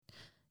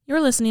You're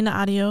listening to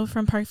audio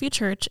from Parkview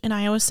Church in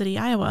Iowa City,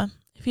 Iowa.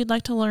 If you'd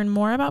like to learn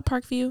more about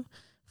Parkview,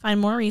 find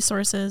more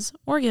resources,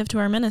 or give to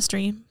our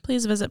ministry,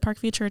 please visit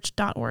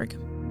parkviewchurch.org.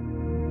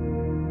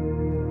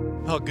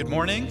 Oh, good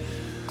morning.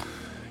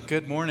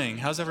 Good morning.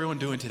 How's everyone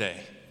doing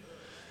today?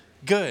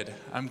 Good.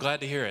 I'm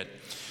glad to hear it.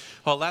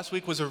 Well, last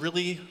week was a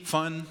really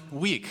fun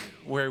week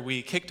where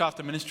we kicked off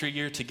the ministry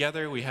year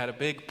together. We had a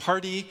big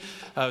party.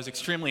 It was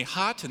extremely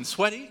hot and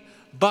sweaty,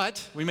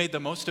 but we made the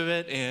most of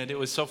it, and it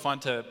was so fun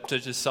to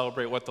just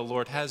celebrate what the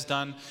Lord has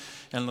done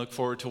and look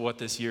forward to what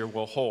this year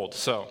will hold.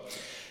 So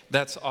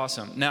that's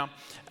awesome. Now,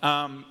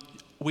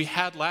 we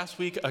had last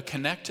week a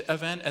Connect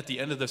event at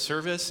the end of the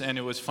service, and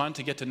it was fun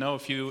to get to know a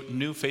few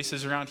new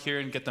faces around here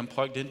and get them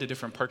plugged into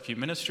different Parkview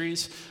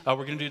ministries. We're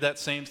going to do that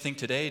same thing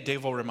today.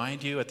 Dave will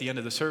remind you at the end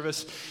of the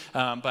service.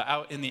 But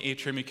out in the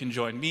atrium, you can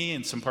join me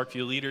and some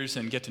Parkview leaders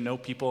and get to know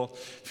people.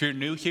 If you're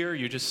new here,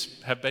 you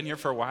just have been here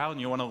for a while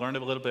and you want to learn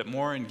a little bit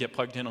more and get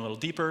plugged in a little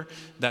deeper,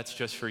 that's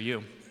just for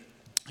you.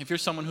 If you're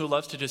someone who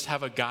loves to just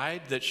have a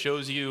guide that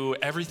shows you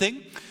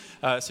everything,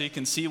 so you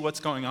can see what's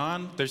going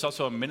on. There's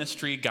also a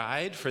ministry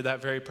guide for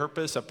that very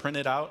purpose, a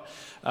printed out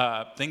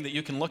thing that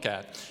you can look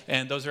at.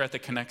 And those are at the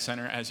Connect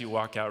Center as you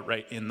walk out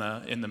right in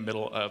the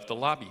middle of the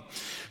lobby.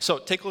 So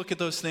take a look at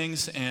those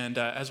things, and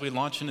as we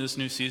launch into this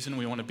new season,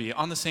 we want to be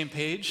on the same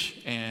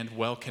page and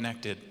well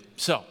connected.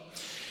 So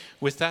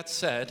with that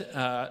said,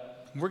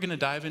 we're going to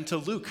dive into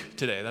Luke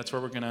today. That's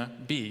where we're going to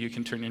be. You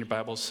can turn in your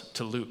Bibles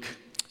to Luke,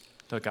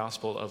 the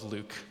Gospel of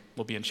Luke.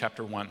 We'll be in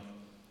chapter 1.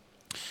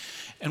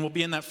 And we'll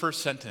be in that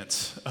first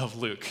sentence of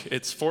Luke.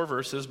 It's 4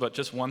 verses, but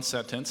just one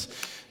sentence.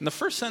 And the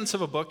first sentence of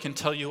a book can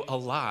tell you a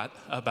lot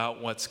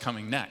about what's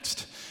coming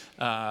next.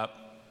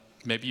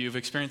 Maybe you've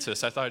experienced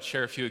this. I thought I'd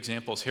share a few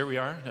examples. Here we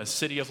are, a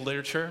city of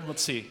literature.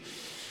 Let's see.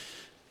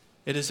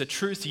 It is a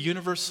truth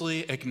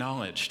universally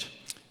acknowledged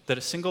that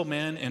a single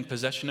man in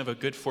possession of a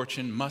good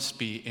fortune must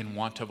be in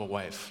want of a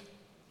wife.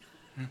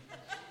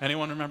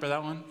 Anyone remember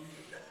that one?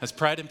 That's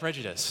Pride and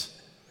Prejudice.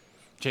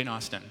 Jane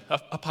Austen,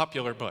 a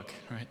popular book,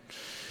 right?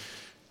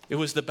 It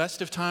was the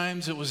best of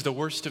times, it was the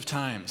worst of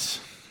times.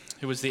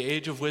 It was the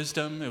age of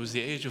wisdom, it was the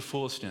age of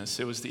foolishness.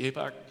 It was the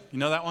epoch, you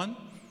know that one?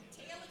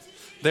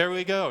 There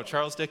we go,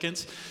 Charles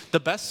Dickens. The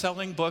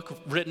best-selling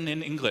book written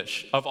in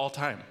English of all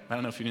time. I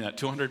don't know if you knew that,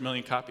 200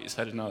 million copies,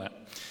 I didn't know that.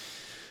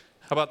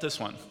 How about this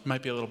one?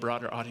 Might be a little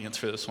broader audience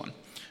for this one.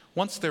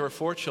 Once there were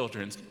 4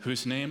 children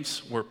whose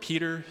names were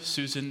Peter,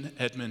 Susan,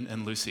 Edmund,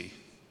 and Lucy.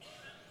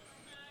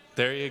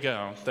 There you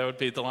go. That would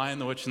be The Lion,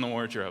 the Witch, and the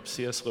Wardrobe,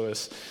 C.S.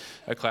 Lewis,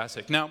 a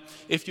classic. Now,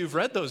 if you've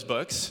read those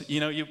books,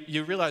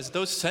 you realize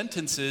those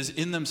sentences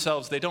in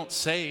themselves, they don't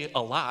say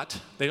a lot.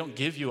 They don't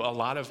give you a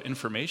lot of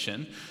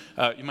information.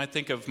 You might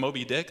think of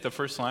Moby Dick, the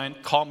first line,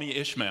 call me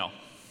Ishmael.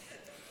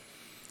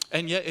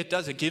 And yet it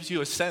does. It gives you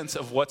a sense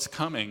of what's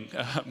coming.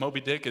 Moby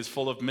Dick is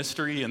full of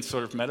mystery and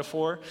sort of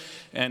metaphor,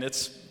 and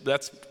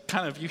that's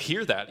kind of, you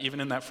hear that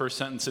even in that first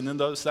sentence. And then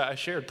those that I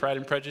shared, Pride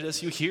and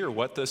Prejudice, you hear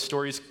what the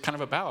story's kind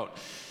of about.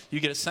 You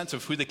get a sense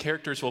of who the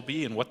characters will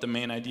be and what the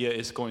main idea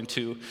is going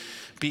to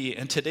be.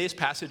 And today's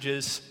passage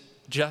is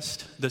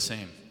just the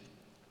same.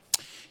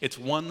 It's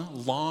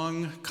one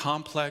long,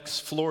 complex,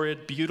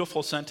 florid,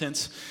 beautiful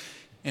sentence.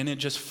 And in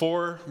just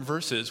 4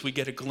 verses, we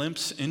get a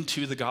glimpse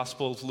into the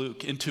Gospel of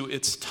Luke, into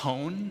its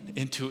tone,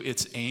 into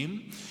its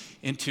aim,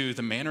 into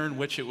the manner in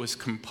which it was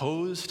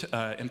composed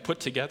and put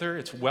together.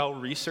 It's well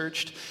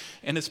researched,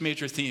 and its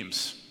major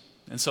themes.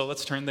 And so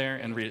let's turn there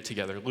and read it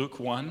together. Luke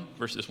 1,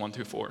 verses 1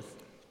 through 4.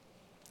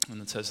 And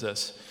it says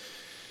this: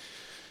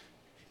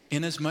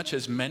 Inasmuch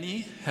as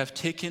many have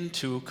taken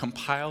to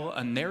compile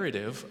a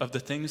narrative of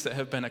the things that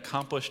have been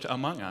accomplished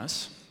among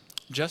us,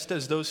 just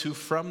as those who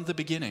from the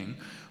beginning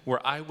were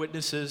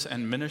eyewitnesses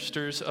and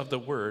ministers of the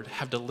word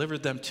have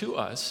delivered them to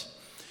us,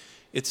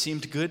 it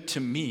seemed good to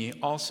me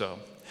also,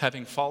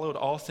 having followed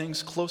all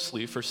things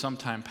closely for some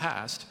time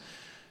past,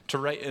 to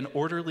write an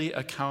orderly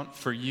account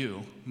for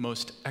you,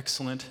 most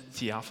excellent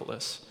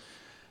Theophilus,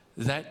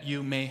 that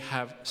you may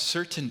have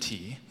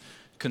certainty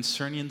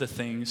concerning the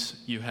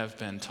things you have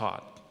been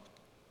taught.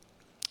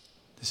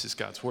 This is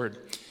God's word.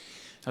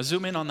 Now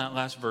zoom in on that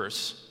last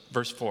verse,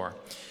 verse 4.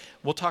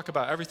 We'll talk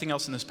about everything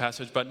else in this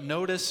passage, but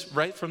notice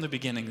right from the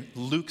beginning,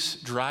 Luke's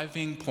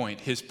driving point,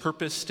 his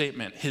purpose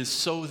statement, his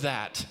so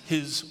that,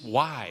 his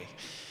why.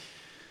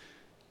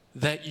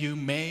 That you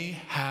may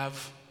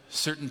have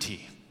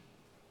certainty.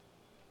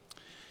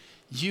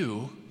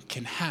 You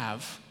can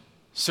have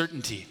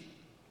certainty.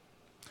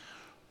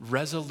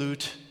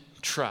 Resolute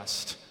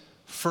trust.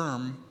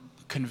 Firm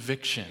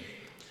conviction.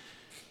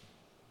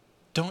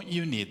 Don't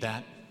you need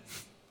that?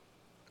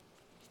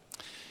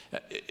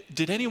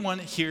 Did anyone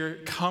here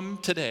come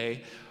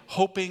today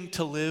hoping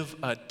to live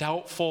a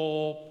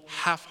doubtful,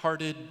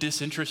 half-hearted,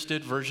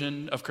 disinterested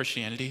version of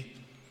Christianity?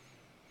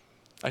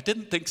 I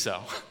didn't think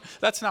so.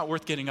 That's not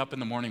worth getting up in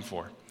the morning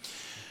for.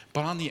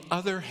 But on the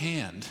other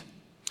hand,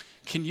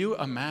 can you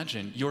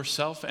imagine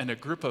yourself and a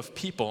group of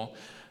people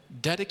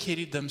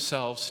dedicating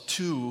themselves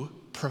to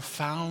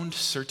profound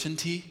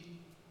certainty?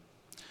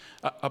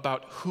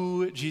 about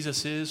who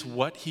Jesus is,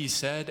 what he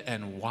said,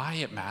 and why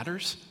it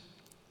matters?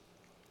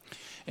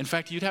 In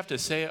fact, you'd have to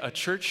say a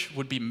church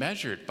would be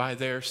measured by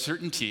their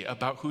certainty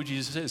about who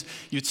Jesus is.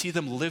 You'd see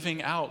them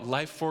living out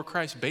life for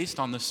Christ based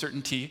on the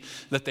certainty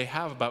that they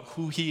have about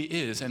who he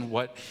is and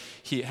what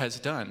he has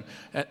done.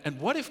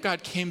 And what if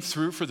God came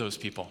through for those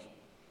people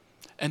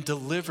and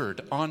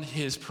delivered on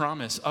his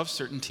promise of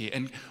certainty?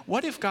 And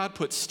what if God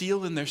put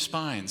steel in their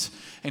spines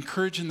and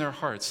courage in their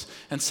hearts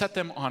and set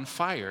them on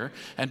fire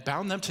and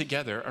bound them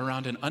together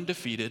around an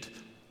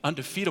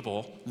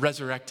undefeatable,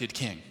 resurrected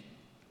king?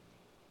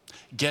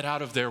 Get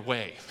out of their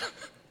way.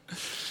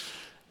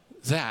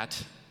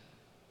 That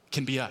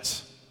can be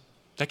us.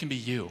 That can be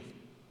you.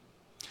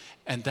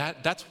 And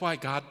that's why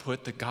God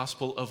put the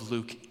Gospel of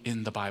Luke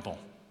in the Bible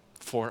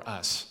for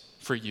us,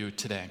 for you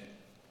today.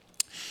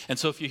 And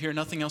so if you hear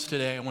nothing else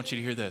today, I want you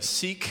to hear this.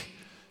 Seek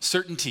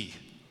certainty.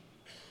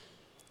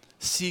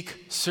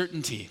 Seek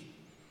certainty.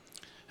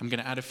 I'm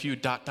going to add a few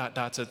dots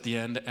at the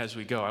end as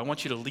we go. I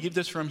want you to leave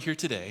this room here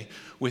today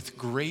with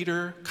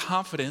greater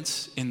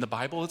confidence in the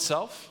Bible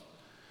itself,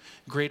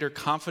 greater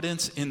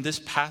confidence in this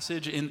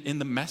passage, in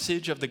the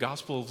message of the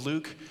Gospel of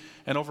Luke,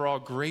 and overall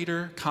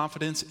greater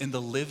confidence in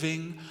the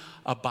living,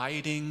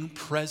 abiding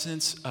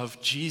presence of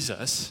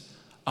Jesus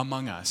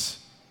among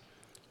us.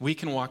 We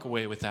can walk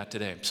away with that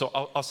today. So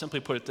I'll simply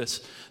put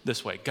it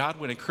this way. God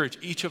would encourage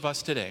each of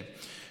us today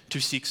to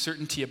seek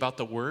certainty about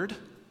the Word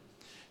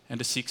and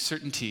to seek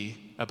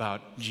certainty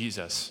about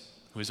Jesus,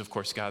 who is, of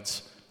course,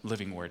 God's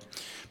living Word.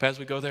 But as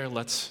we go there,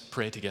 let's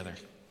pray together.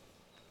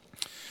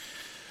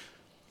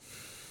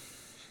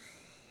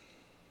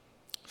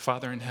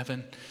 Father in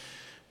heaven,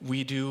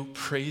 we do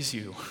praise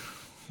you.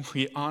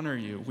 We honor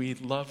you. We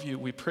love you.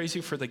 We praise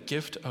you for the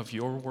gift of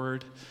your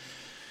word.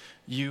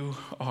 You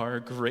are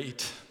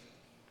great.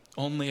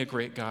 Only a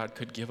great God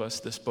could give us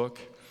this book,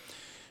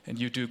 and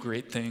you do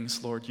great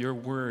things, Lord. Your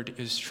word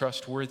is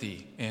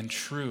trustworthy and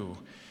true.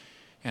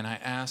 And I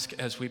ask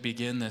as we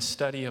begin this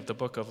study of the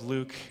book of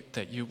Luke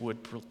that you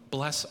would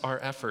bless our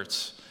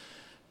efforts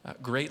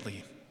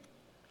greatly.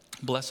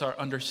 Bless our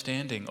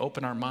understanding.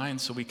 Open our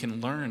minds so we can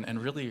learn and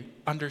really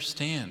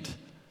understand.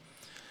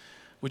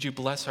 Would you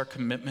bless our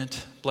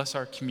commitment, bless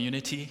our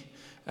community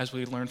as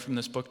we learn from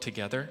this book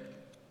together?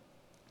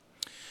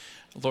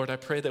 Lord, I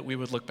pray that we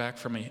would look back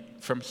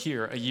from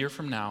here, a year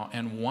from now,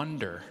 and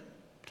wonder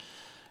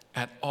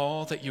at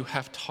all that you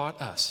have taught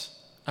us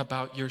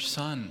about your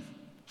Son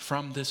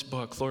from this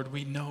book. Lord,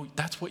 we know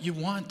that's what you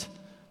want.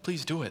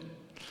 Please do it.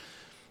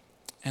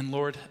 And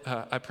Lord,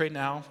 I pray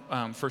now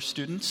for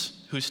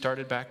students who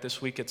started back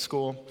this week at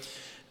school,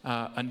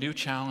 a new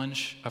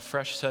challenge, a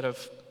fresh set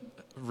of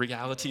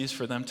realities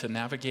for them to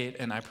navigate.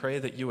 And I pray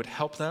that you would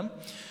help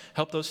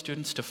those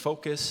students to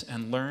focus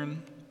and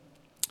learn,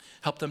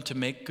 help them to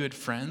make good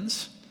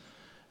friends,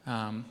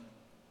 and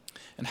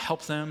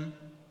help them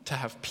to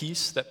have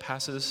peace that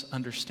passes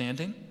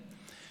understanding,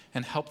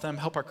 and help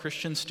our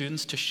Christian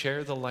students to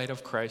share the light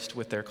of Christ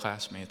with their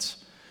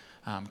classmates.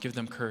 Give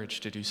them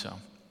courage to do so.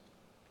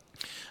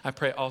 I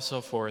pray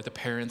also for the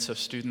parents of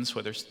students,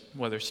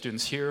 whether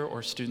students here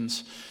or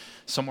students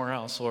somewhere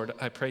else. Lord,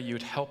 I pray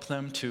you'd help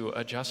them to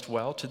adjust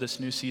well to this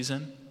new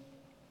season.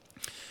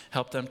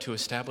 Help them to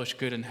establish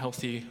good and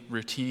healthy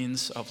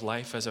routines of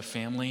life as a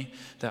family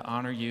that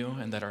honor you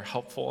and that are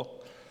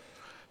helpful.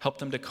 Help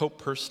them to cope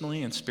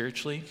personally and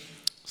spiritually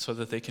so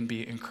that they can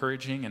be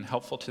encouraging and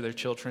helpful to their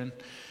children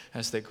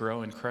as they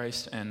grow in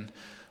Christ. And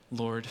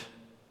Lord,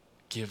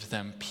 give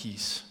them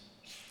peace.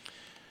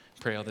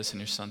 Pray all this in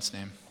your Son's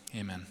name.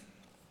 Amen.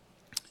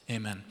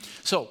 Amen.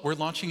 So we're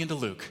launching into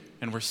Luke,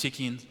 and we're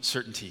seeking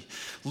certainty.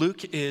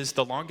 Luke is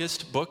the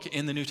longest book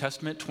in the New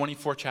Testament,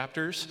 24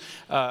 chapters.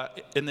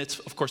 And it's,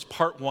 of course,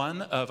 part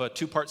one of a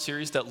two-part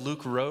series that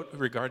Luke wrote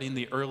regarding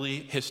the early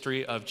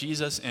history of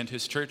Jesus and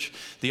his church.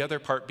 The other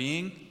part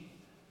being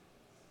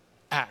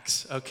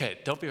Acts. Okay,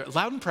 don't be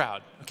loud and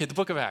proud. Okay, the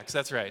book of Acts,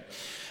 that's right.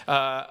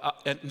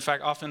 And in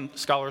fact, often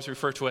scholars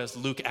refer to it as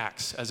Luke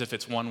Acts, as if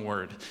it's one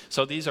word.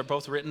 So these are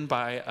both written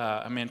by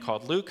a man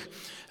called Luke.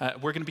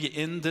 We're going to be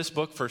in this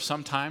book for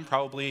some time,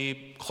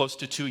 probably close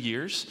to 2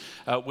 years,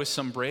 with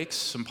some breaks,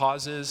 some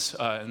pauses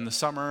in the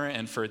summer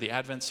and for the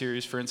Advent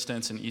series, for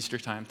instance, and Easter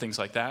time, things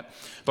like that.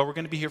 But we're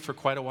going to be here for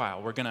quite a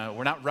while.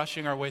 We're not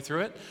rushing our way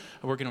through it.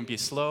 We're going to be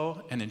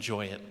slow and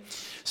enjoy it.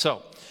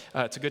 So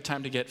it's a good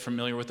time to get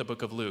familiar with the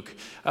book of Luke.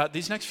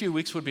 These next few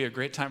weeks would be a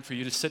great time for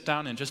you to sit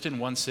down and just in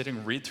one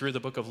sitting read through the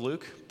book of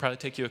Luke. Probably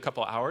take you a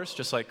couple hours,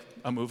 just like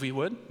a movie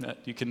would.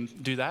 You can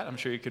do that. I'm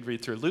sure you could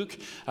read through Luke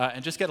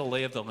and just get a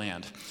lay of the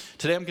land.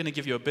 Today I'm going to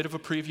give you a bit of a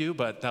preview,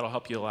 but that'll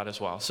help you a lot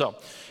as well. So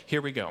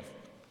here we go.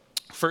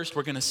 First,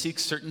 we're going to seek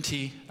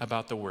certainty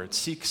about the word.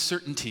 Seek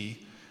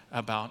certainty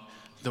about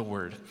the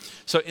word.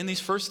 So in these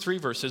first 3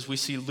 verses, we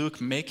see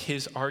Luke make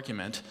his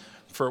argument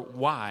for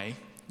why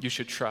you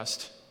should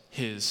trust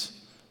his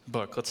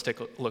book. Let's take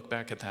a look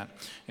back at that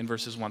in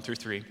verses 1 through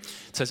 3.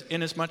 It says,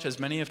 "Inasmuch as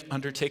many have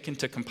undertaken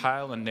to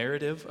compile a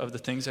narrative of the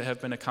things that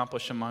have been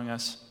accomplished among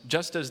us,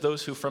 just as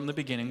those who from the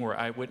beginning were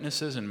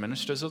eyewitnesses and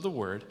ministers of the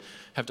word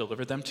have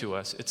delivered them to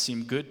us, it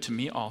seemed good to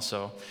me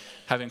also,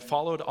 having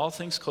followed all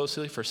things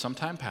closely for some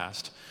time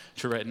past,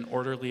 to write an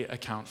orderly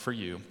account for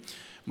you,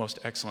 most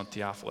excellent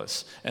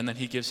Theophilus." And then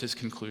he gives his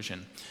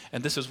conclusion.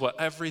 And this is what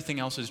everything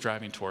else is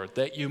driving toward,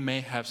 that you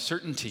may have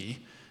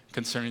certainty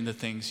concerning the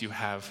things you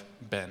have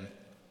been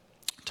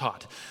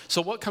taught.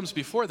 So what comes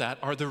before that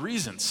are the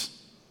reasons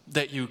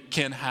that you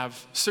can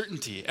have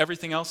certainty.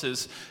 Everything else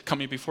is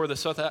coming before this.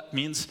 So that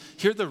means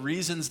here are the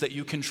reasons that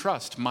you can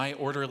trust my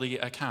orderly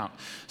account.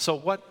 So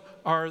what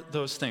are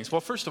those things?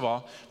 Well, first of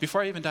all,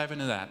 before I even dive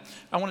into that,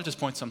 I want to just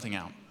point something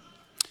out.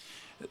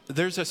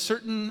 There's a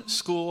certain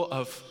school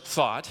of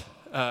thought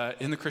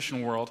in the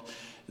Christian world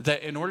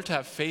that in order to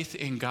have faith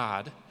in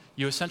God,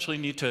 you essentially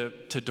need to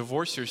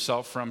divorce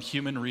yourself from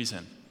human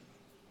reason.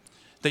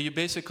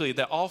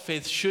 That all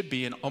faith should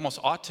be and almost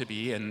ought to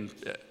be and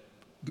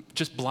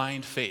just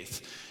blind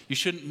faith. You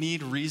shouldn't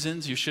need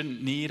reasons, you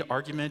shouldn't need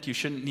argument, you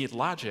shouldn't need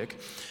logic.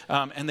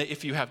 And that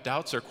if you have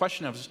doubts or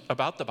questions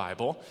about the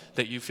Bible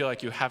that you feel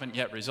like you haven't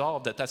yet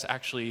resolved, that's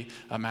actually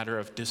a matter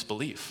of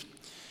disbelief.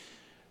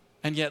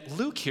 And yet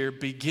Luke here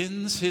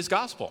begins his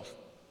gospel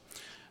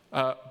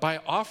by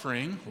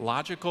offering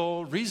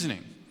logical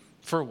reasoning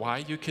for why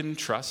you can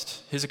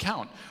trust his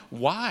account,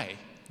 why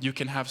you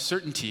can have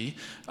certainty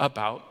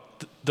about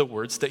the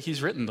words that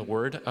he's written, the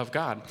word of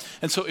God.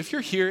 And so if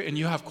you're here and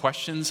you have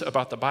questions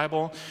about the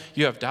Bible,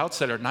 you have doubts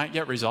that are not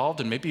yet resolved,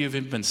 and maybe you've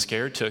even been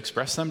scared to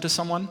express them to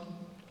someone,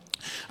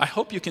 I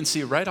hope you can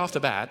see right off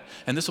the bat,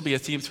 and this will be a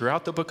theme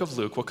throughout the book of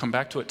Luke, we'll come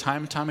back to it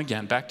time and time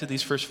again, back to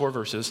these first 4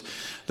 verses,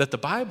 that the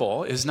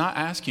Bible is not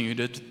asking you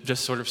to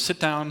just sort of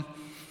sit down,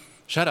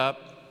 shut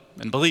up,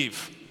 and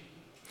believe.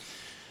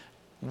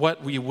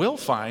 What we will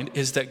find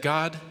is that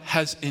God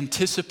has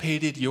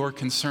anticipated your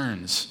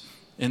concerns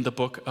in the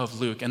book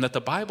of Luke, and that the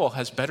Bible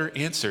has better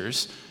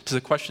answers to the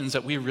questions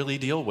that we really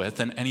deal with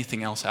than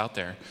anything else out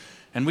there.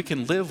 And we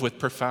can live with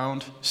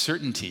profound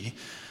certainty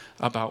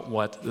about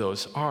what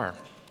those are.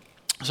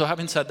 So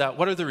having said that,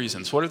 what are the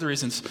reasons? What are the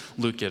reasons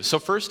Luke gives? So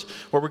first,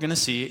 what we're going to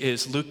see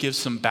is Luke gives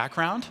some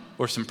background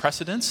or some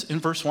precedents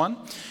in verse 1,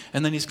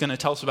 and then he's going to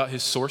tell us about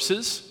his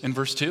sources in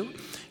verse 2, and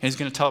he's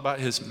going to tell about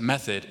his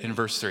method in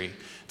verse 3.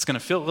 It's going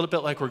to feel a little bit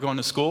like we're going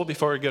to school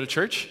before we go to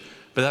church,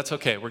 but that's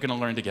okay. We're going to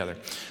learn together.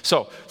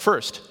 So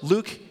first,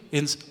 Luke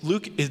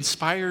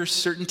inspires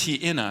certainty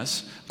in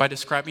us by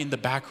describing the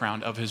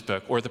background of his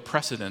book or the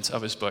precedents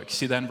of his book.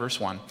 See that in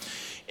verse 1.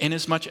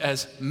 Inasmuch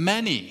as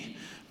many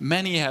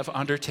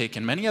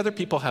other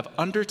people have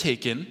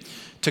undertaken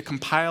to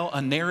compile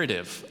a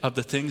narrative of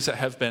the things that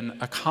have been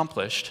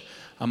accomplished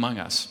among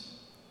us.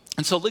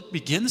 And so Luke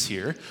begins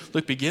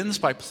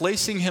by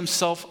placing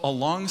himself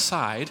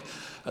alongside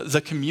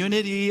the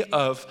community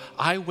of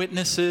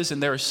eyewitnesses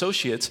and their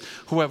associates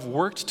who have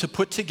worked to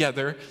put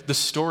together the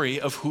story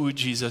of who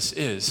Jesus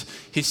is.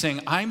 He's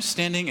saying, I'm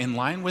standing in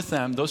line with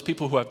them, those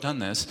people who have done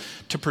this,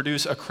 to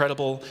produce a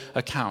credible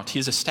account.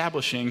 He's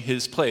establishing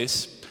his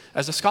place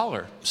as a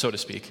scholar, so to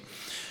speak.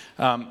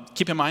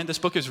 Keep in mind, this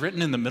book is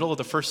written in the middle of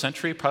the 1st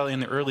century, probably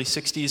in the early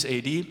 60s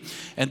AD,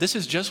 and this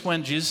is just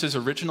when Jesus'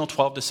 original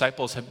 12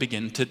 disciples have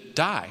begun to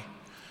die.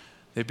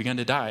 They've begun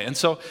to die. And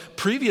so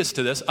previous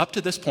to this, up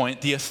to this point,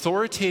 the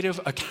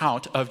authoritative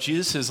account of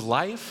Jesus'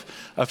 life,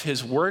 of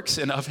his works,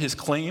 and of his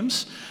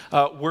claims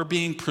were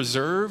being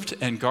preserved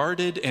and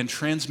guarded and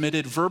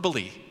transmitted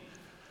verbally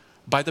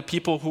by the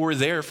people who were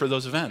there for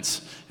those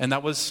events. And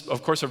that was,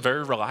 of course, a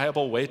very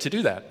reliable way to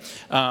do that.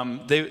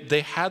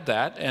 They had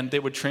that, and they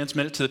would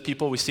transmit it to the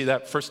people. We see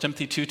that 1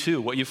 Timothy 2:2,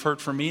 what you've heard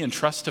from me,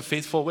 entrust to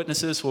faithful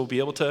witnesses who will be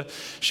able to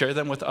share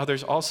them with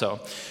others also.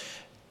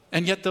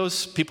 And yet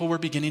those people were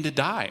beginning to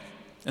die.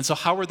 And so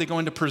how were they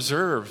going to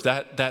preserve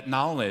that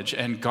knowledge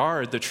and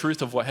guard the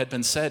truth of what had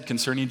been said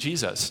concerning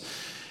Jesus?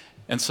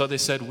 And so they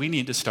said, we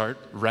need to start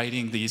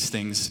writing these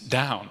things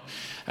down.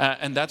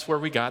 And that's where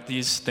we got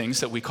these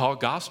things that we call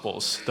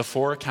Gospels, the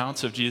 4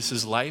 accounts of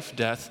Jesus' life,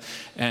 death,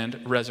 and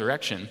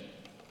resurrection.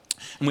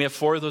 And we have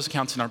 4 of those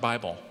accounts in our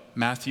Bible: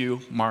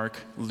 Matthew,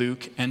 Mark,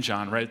 Luke, and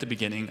John, right at the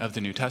beginning of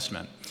the New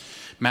Testament.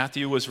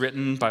 Matthew was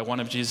written by one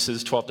of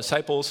Jesus' 12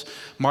 disciples.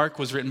 Mark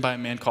was written by a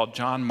man called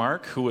John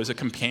Mark, who was a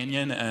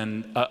companion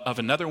of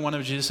another one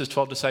of Jesus'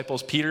 12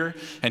 disciples, Peter,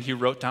 and he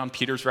wrote down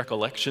Peter's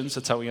recollections.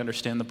 That's how we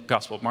understand the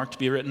Gospel of Mark to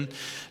be written.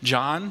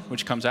 John,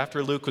 which comes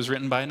after Luke, was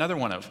written by another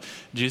one of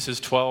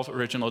Jesus' 12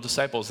 original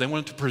disciples. They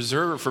wanted to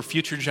preserve for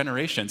future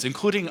generations,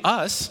 including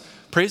us.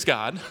 Praise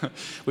God.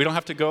 We don't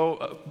have to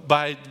go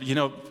by,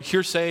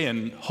 hearsay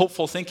and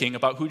hopeful thinking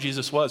about who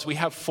Jesus was. We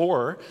have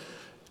 4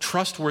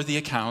 trustworthy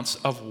accounts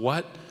of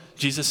what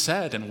Jesus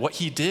said and what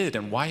he did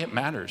and why it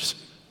matters.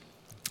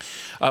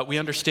 We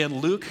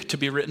understand Luke to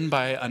be written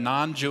by a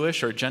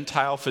non-Jewish or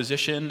Gentile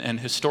physician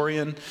and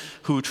historian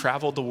who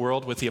traveled the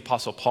world with the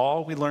Apostle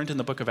Paul, we learned in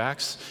the book of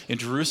Acts, in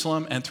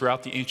Jerusalem and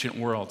throughout the ancient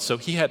world. So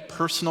he had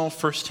personal,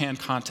 firsthand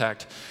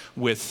contact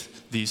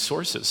with these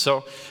sources.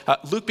 So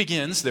Luke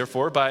begins,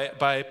 therefore,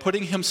 by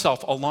putting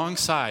himself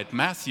alongside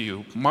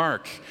Matthew,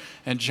 Mark,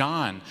 and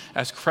John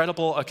as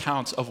credible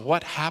accounts of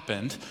what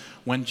happened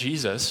when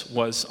Jesus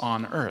was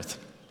on earth.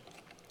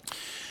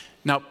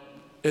 Now,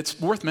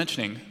 it's worth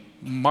mentioning,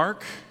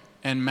 Mark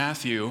and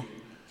Matthew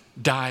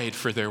died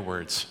for their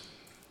words.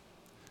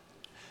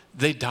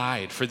 They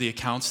died for the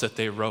accounts that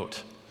they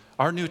wrote.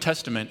 Our New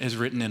Testament is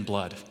written in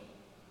blood.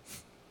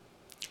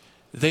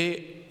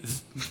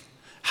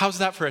 How's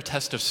that for a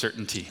test of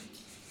certainty?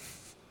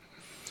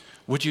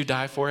 Would you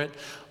die for it?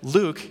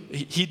 Luke,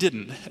 he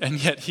didn't,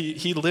 and yet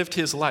he lived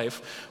his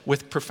life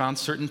with profound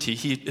certainty.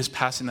 He is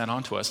passing that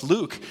on to us.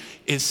 Luke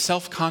is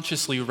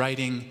self-consciously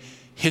writing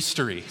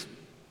history.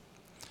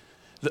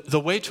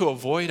 The way to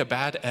avoid a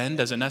bad end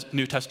as a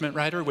New Testament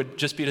writer would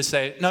just be to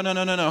say,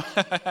 no.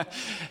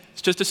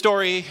 It's just a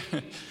story,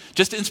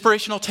 just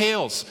inspirational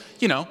tales,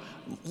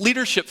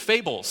 leadership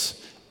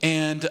fables,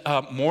 and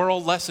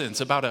moral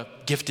lessons about a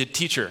gifted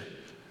teacher.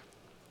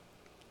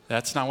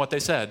 That's not what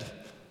they said.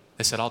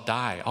 They said, I'll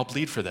die, I'll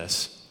bleed for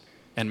this.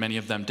 And many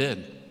of them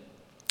did.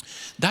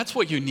 That's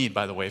what you need,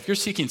 by the way. If you're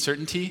seeking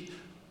certainty,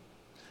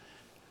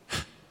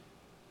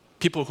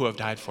 people who have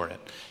died for it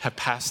have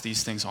passed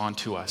these things on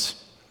to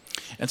us.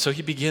 And so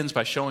he begins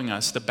by showing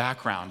us the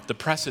background, the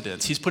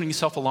precedents. He's putting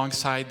himself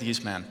alongside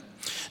these men.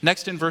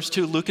 Next, in verse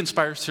 2, Luke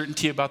inspires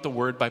certainty about the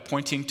word by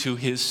pointing to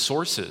his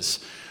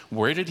sources.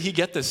 Where did he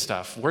get this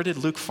stuff? Where did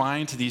Luke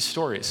find these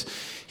stories?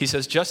 He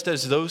says, just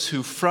as those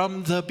who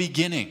from the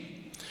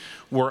beginning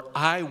were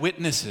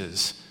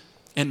eyewitnesses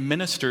and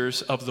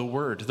ministers of the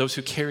word, those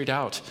who carried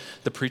out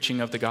the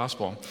preaching of the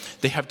gospel,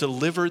 they have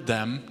delivered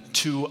them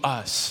to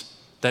us.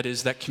 That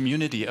is, that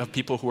community of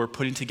people who are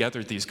putting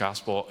together these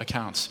gospel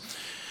accounts.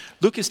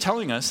 Luke is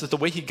telling us that the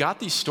way he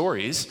got these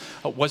stories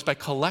was by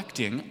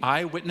collecting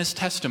eyewitness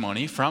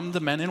testimony from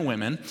the men and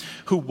women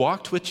who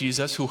walked with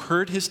Jesus, who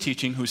heard his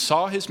teaching, who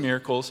saw his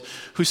miracles,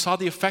 who saw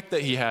the effect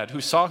that he had,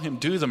 who saw him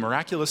do the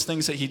miraculous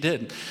things that he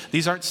did.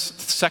 These aren't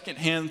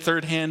second-hand,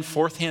 third-hand,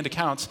 fourth-hand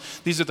accounts.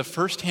 These are the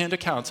first-hand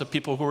accounts of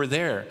people who were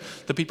there,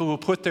 the people who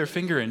put their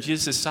finger in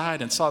Jesus'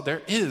 side and saw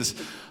there is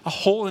a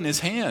hole in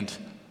his hand.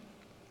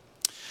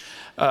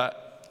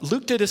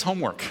 Luke did his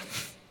homework.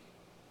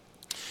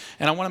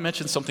 And I want to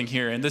mention something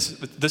here, and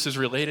this is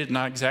related,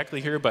 not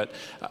exactly here, but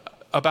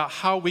about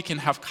how we can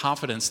have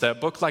confidence that a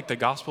book like the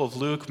Gospel of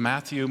Luke,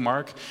 Matthew,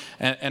 Mark,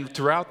 and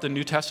throughout the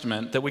New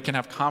Testament, that we can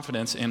have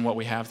confidence in what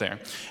we have there.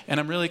 And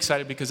I'm really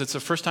excited because it's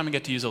the first time I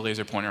get to use a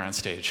laser pointer on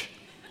stage.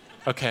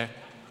 Okay,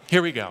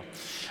 here we go.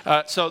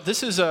 So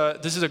this is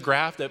a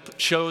graph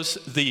that shows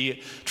the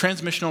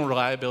transmissional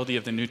reliability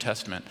of the New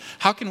Testament.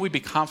 How can we be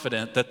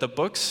confident that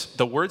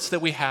the words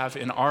that we have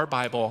in our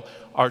Bible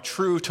are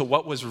true to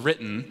what was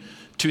written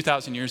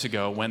 2,000 years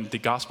ago when the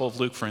Gospel of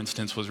Luke, for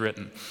instance, was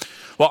written?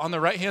 Well, on the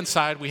right-hand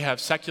side, we have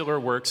secular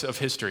works of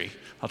history.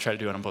 I'll try to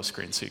do it on both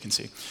screens so you can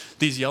see.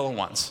 These yellow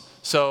ones.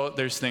 So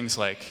there's things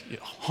like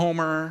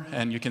Homer,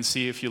 and you can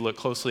see if you look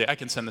closely, I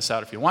can send this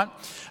out if you want.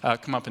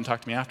 Come up and talk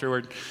to me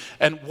afterward.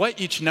 And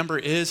what each number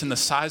is and the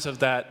size of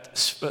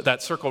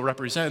that circle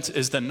represents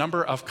is the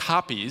number of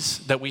copies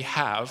that we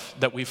have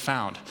that we've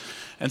found.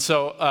 And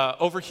so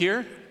over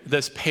here,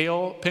 this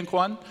pale pink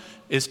one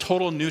is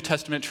total New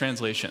Testament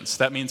translations.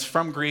 That means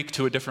from Greek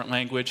to a different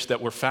language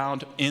that were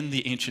found in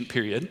the ancient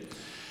period.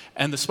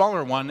 And the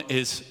smaller one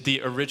is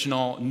the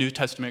original New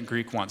Testament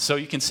Greek one. So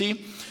you can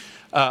see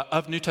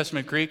of New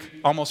Testament Greek,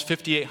 almost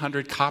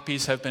 5,800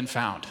 copies have been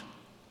found.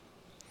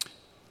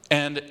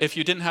 And if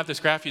you didn't have this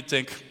graph, you'd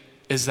think,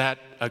 is that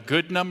a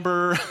good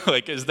number?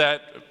 Like, is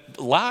that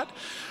a lot?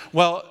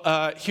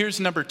 Well, here's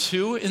number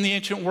 2 in the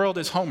ancient world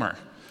is Homer.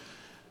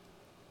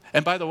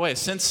 And by the way,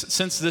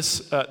 since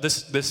this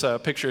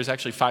picture is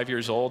actually 5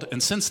 years old,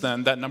 and since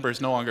then, that number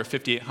is no longer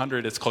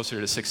 5,800, it's closer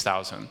to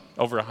 6,000.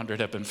 Over 100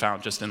 have been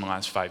found just in the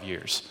last 5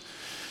 years.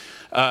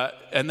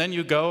 And then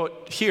you go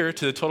here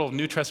to the total of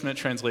New Testament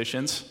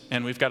translations,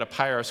 and we've got a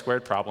pi r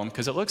squared problem,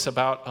 because it looks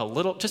about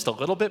just a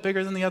little bit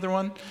bigger than the other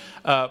one,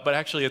 but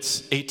actually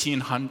it's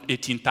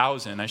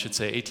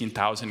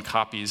 18,000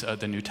 copies of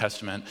the New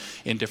Testament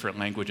in different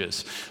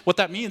languages. What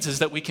that means is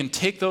that we can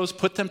take those,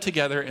 put them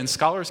together, and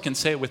scholars can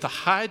say with a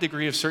high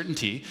degree of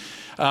certainty,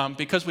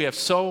 because we have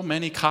so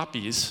many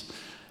copies,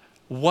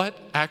 what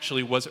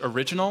actually was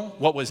original,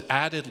 what was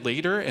added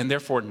later, and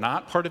therefore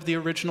not part of the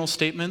original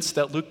statements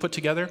that Luke put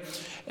together.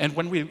 And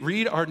when we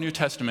read our New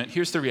Testament,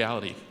 here's the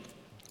reality.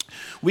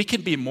 We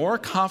can be more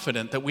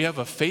confident that we have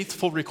a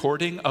faithful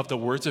recording of the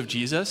words of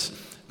Jesus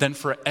than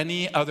for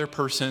any other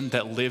person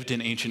that lived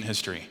in ancient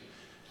history.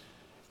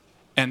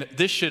 And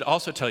this should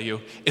also tell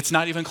you, it's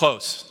not even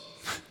close.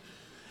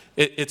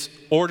 It's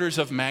orders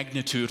of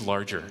magnitude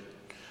larger.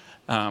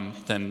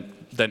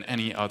 than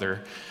any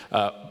other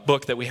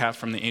book that we have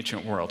from the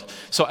ancient world.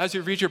 So as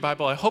you read your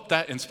Bible, I hope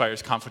that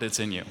inspires confidence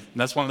in you. And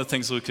that's one of the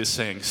things Luke is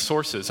saying.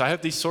 Sources. I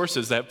have these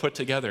sources that I've put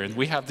together, and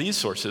we have these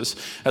sources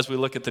as we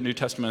look at the New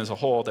Testament as a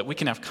whole, that we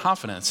can have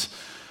confidence,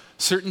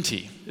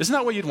 certainty. Isn't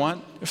that what you'd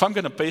want? If I'm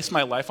going to base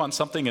my life on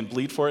something and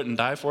bleed for it and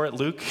die for it,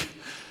 Luke,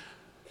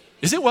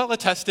 is it well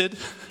attested?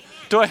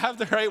 Do I have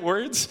the right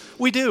words?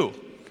 We do.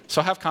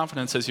 So have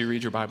confidence as you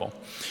read your Bible.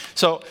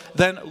 So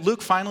then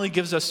Luke finally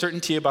gives us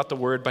certainty about the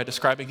word by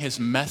describing his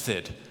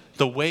method,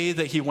 the way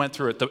that he went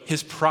through it,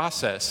 his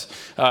process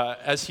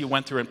as he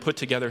went through and put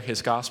together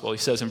his gospel. He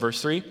says in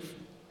verse 3,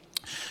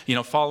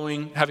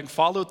 having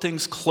followed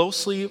things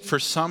closely for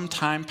some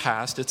time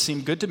past, it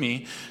seemed good to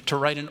me to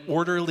write an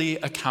orderly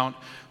account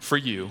for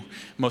you,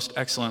 most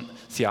excellent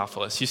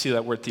Theophilus. You see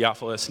that word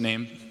Theophilus,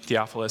 name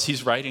Theophilus.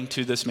 He's writing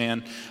to this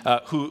man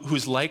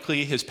who's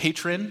likely his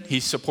patron. He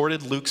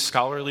supported Luke's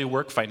scholarly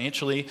work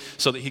financially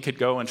so that he could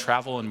go and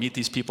travel and meet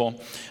these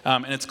people.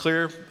 And it's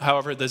clear,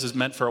 however, this is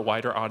meant for a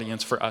wider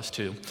audience, for us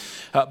too.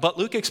 But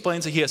Luke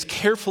explains that he has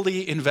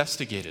carefully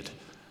investigated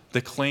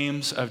the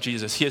claims of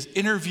Jesus. He has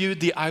interviewed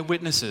the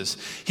eyewitnesses.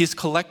 He has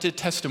collected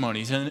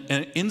testimonies. And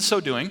in so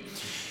doing,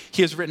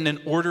 he has written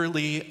an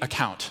orderly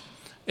account,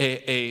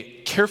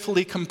 a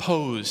carefully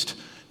composed,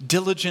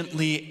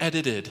 diligently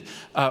edited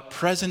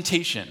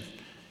presentation,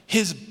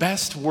 his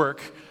best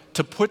work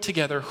to put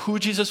together who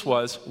Jesus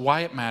was,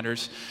 why it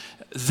matters.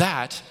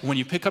 That, when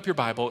you pick up your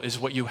Bible, is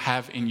what you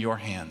have in your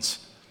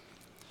hands.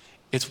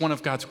 It's one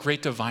of God's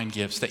great divine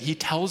gifts that he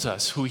tells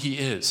us who he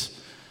is.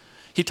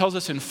 He tells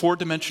us in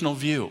 4-dimensional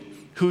view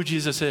who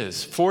Jesus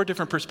is, 4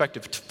 different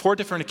perspectives, 4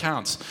 different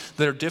accounts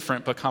that are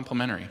different but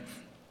complementary.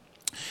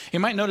 You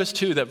might notice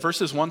too that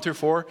verses 1 through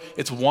 4,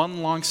 it's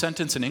one long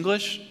sentence in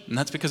English, and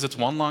that's because it's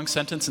one long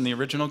sentence in the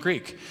original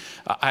Greek.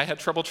 I had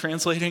trouble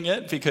translating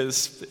it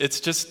because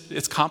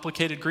it's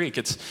complicated Greek.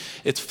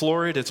 It's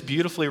florid, it's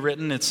beautifully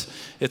written,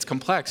 it's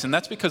complex. And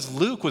that's because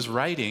Luke was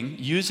writing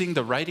using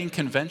the writing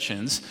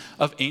conventions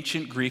of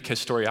ancient Greek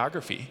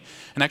historiography.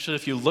 And actually,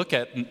 if you look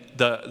at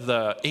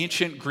the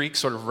ancient Greek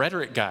sort of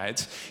rhetoric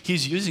guides,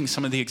 he's using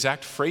some of the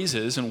exact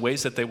phrases and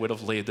ways that they would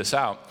have laid this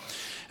out.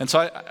 And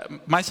so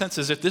my sense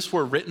is if this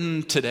were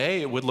written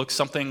today, it would look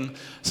something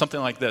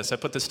like this. I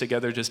put this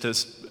together just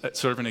as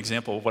sort of an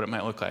example of what it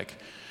might look like.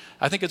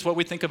 I think it's what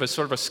we think of as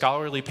sort of a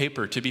scholarly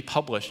paper to be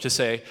published, to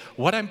say,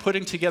 what I'm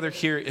putting together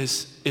here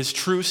is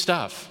true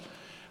stuff.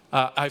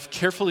 I've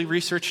carefully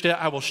researched it.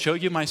 I will show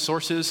you my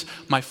sources.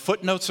 My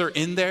footnotes are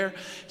in there.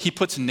 He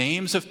puts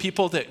names of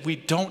people that we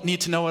don't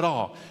need to know at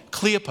all.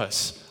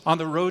 Cleopas on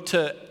the road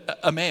to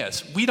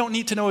Emmaus. We don't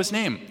need to know his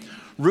name.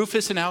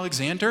 Rufus and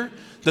Alexander,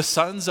 the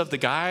sons of the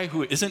guy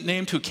who isn't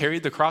named who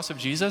carried the cross of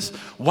Jesus,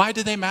 why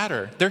do they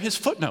matter? They're his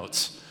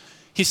footnotes.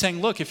 He's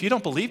saying, look, if you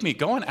don't believe me,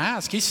 go and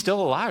ask. He's still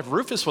alive.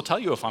 Rufus will tell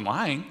you if I'm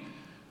lying.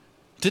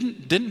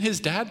 Didn't his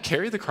dad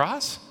carry the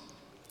cross?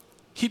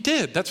 He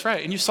did, that's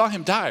right. And you saw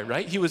him die,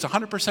 right? He was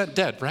 100%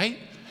 dead, right?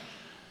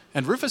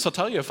 And Rufus will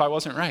tell you if I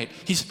wasn't right.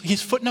 He's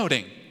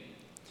footnoting.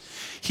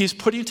 He's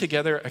putting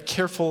together a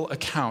careful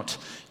account.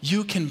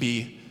 You can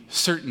be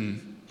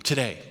certain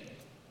today.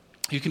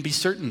 You can be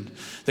certain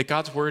that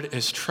God's word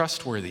is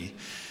trustworthy.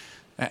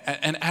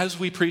 And as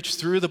we preach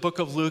through the book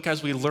of Luke,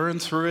 as we learn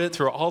through it,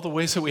 through all the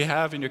ways that we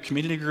have in your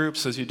community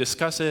groups, as you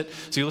discuss it,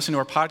 as you listen to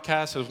our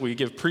podcast, as we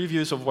give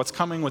previews of what's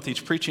coming with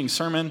each preaching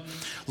sermon,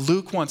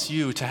 Luke wants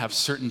you to have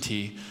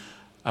certainty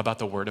about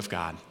the word of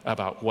God,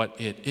 about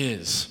what it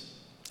is.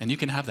 And you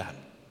can have that.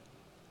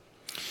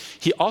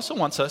 He also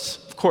wants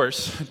us, of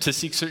course, to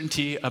seek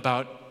certainty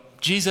about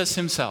Jesus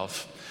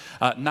himself.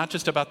 Not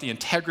just about the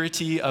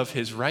integrity of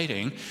his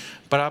writing,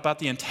 but about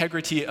the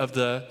integrity of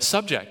the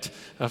subject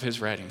of his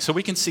writing. So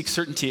we can seek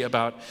certainty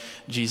about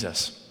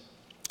Jesus.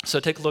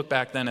 So take a look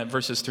back then at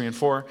verses 3 and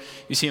 4.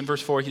 You see in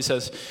verse 4, he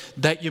says,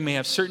 that you may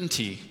have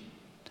certainty.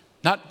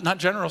 Not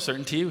general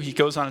certainty. He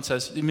goes on and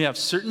says, you may have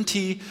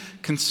certainty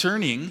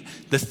concerning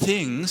the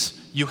things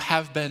you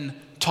have been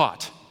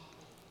taught.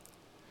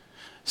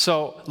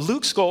 So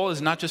Luke's goal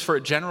is not just for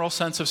a general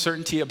sense of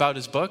certainty about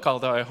his book,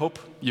 although I hope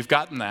you've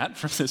gotten that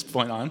from this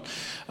point on,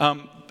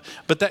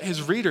 but that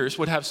his readers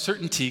would have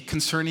certainty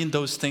concerning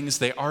those things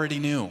they already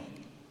knew.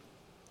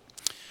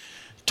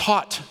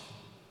 Taught,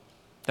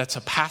 that's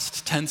a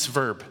past tense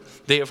verb.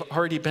 They have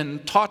already been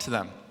taught to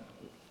them.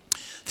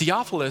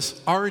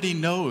 Theophilus already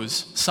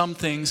knows some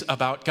things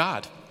about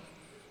God.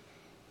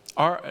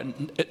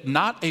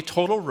 Not a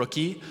total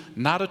rookie,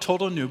 not a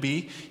total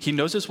newbie. He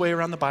knows his way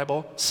around the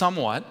Bible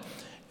somewhat.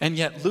 And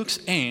yet Luke's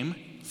aim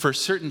for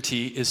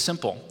certainty is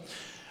simple.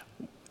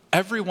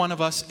 Every one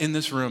of us in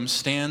this room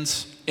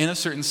stands, in a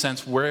certain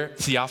sense, where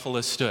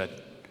Theophilus stood.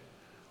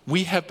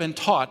 We have been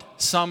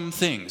taught some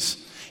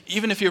things.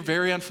 Even if you're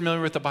very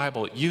unfamiliar with the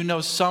Bible, you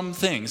know some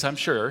things, I'm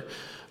sure,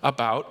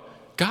 about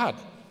God.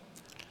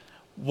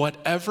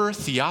 Whatever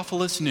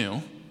Theophilus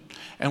knew,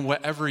 and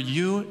whatever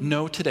you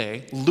know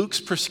today,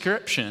 Luke's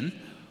prescription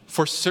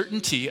for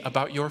certainty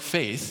about your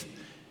faith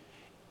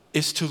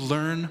is to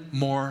learn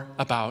more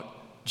about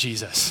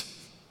Jesus.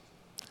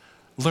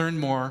 Learn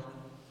more.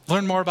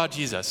 Learn more about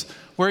Jesus.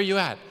 Where are you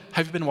at?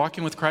 Have you been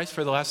walking with Christ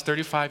for the last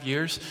 35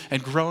 years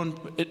and grown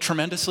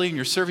tremendously and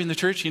you're serving the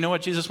church? You know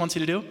what Jesus wants you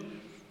to do?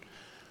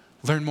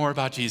 Learn more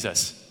about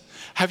Jesus.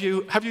 Have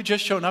you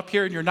just shown up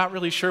here and you're not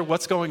really sure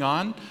what's going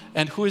on?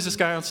 And who is this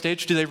guy on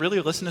stage? Do they really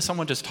listen to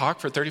someone just talk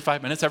for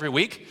 35 minutes every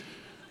week?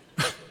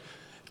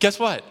 Guess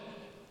what?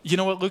 You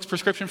know what Luke's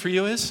prescription for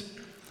you is?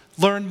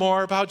 Learn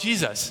more about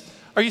Jesus.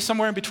 Are you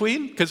somewhere in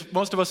between? Because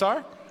most of us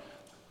are.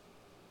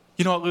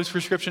 You know what Luke's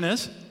prescription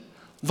is?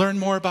 Learn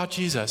more about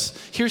Jesus.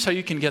 Here's how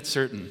you can get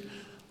certain.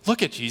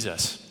 Look at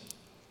Jesus.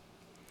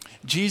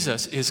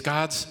 Jesus is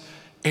God's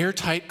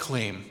airtight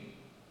claim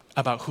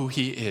about who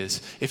he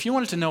is. If you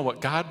wanted to know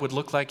what God would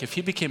look like if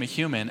he became a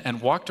human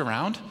and walked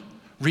around,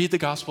 read the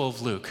Gospel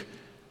of Luke.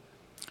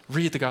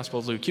 Read the Gospel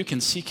of Luke. You can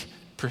seek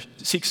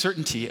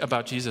certainty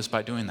about Jesus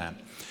by doing that.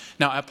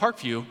 Now, at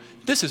Parkview,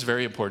 this is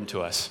very important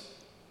to us.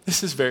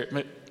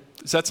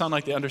 Does that sound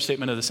like the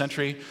understatement of the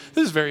century?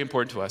 This is very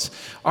important to us.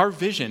 Our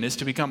vision is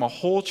to become a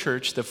whole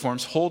church that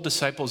forms whole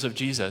disciples of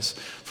Jesus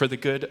for the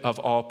good of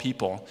all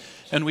people.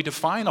 And we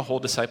define a whole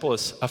disciple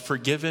as a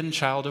forgiven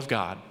child of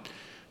God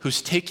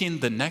who's taking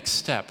the next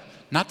step,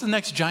 not the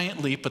next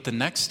giant leap, but the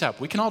next step.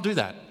 We can all do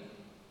that.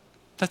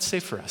 That's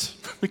safe for us.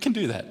 We can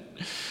do that.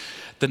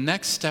 The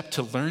next step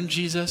to learn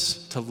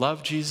Jesus, to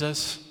love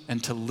Jesus,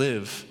 and to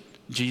live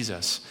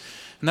Jesus.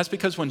 And that's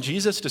because when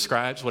Jesus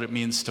describes what it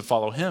means to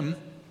follow him,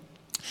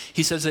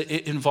 he says that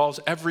it involves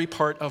every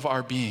part of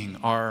our being,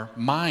 our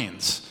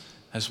minds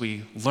as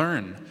we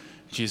learn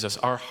Jesus,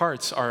 our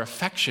hearts, our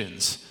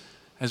affections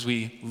as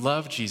we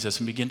love Jesus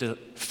and begin to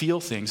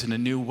feel things in a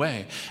new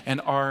way, and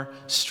our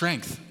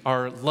strength,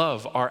 our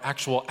love, our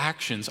actual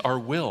actions, our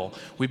will.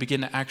 We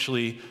begin to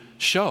actually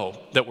show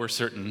that we're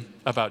certain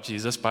about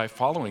Jesus by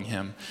following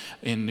him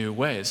in new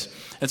ways.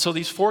 And so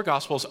these four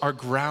Gospels are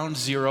ground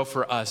zero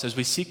for us as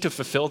we seek to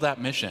fulfill that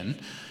mission.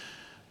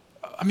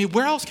 I mean,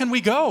 where else can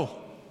we go?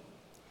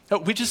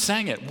 We just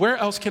sang it. Where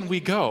else can we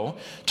go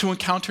to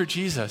encounter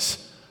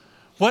Jesus?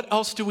 What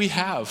else do we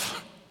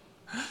have?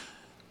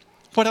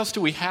 What else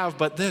do we have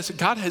but this?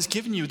 God has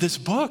given you this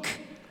book.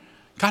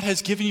 God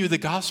has given you the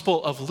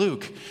Gospel of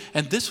Luke.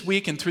 And this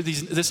week and through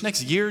this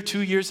next year,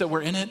 2 years that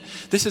we're in it,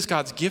 this is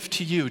God's gift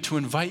to you to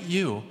invite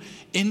you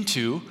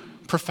into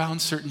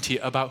profound certainty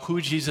about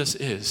who Jesus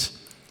is.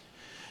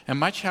 And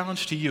my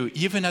challenge to you,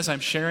 even as I'm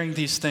sharing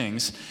these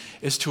things,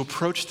 is to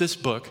approach this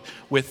book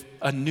with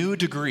a new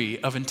degree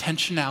of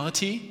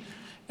intentionality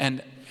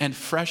and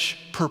fresh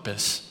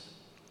purpose.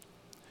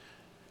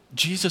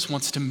 Jesus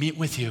wants to meet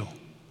with you.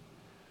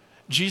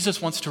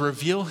 Jesus wants to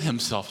reveal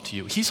himself to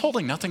you. He's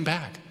holding nothing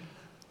back.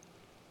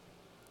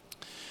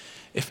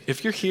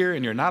 If you're here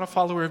and you're not a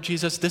follower of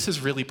Jesus, this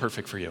is really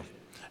perfect for you.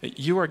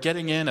 You are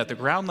getting in at the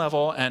ground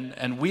level,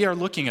 and we are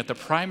looking at the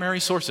primary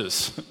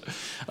sources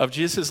of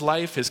Jesus'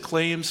 life, his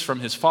claims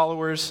from his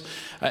followers.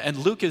 And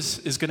Luke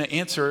is going to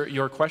answer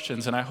your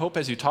questions. And I hope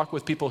as you talk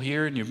with people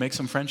here and you make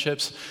some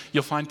friendships,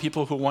 you'll find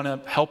people who want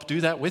to help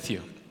do that with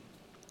you.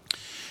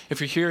 If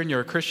you're here and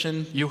you're a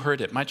Christian, you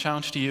heard it. My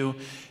challenge to you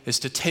is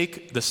to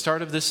take the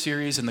start of this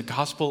series in the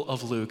Gospel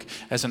of Luke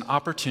as an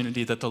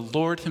opportunity that the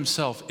Lord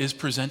himself is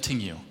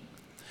presenting you.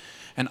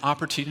 An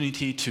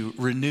opportunity to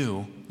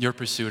renew your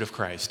pursuit of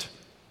Christ,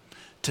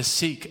 to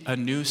seek a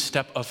new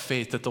step of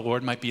faith that the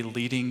Lord might be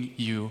leading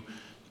you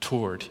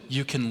toward.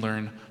 You can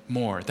learn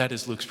more. That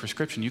is Luke's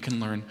prescription. You can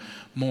learn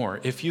more.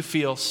 If you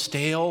feel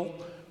stale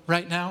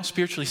right now,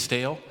 spiritually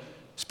stuck,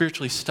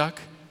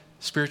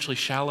 spiritually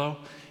shallow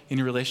in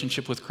your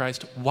relationship with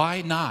Christ,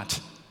 why not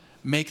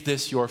make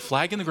this your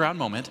flag in the ground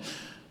moment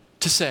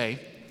to say,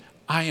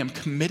 I am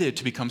committed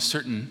to become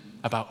certain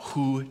about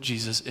who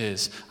Jesus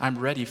is. I'm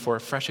ready for a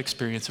fresh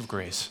experience of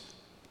grace.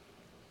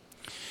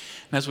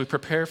 And as we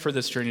prepare for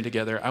this journey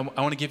together, I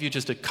want to give you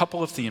just a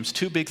couple of themes,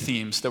 two big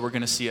themes that we're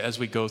going to see as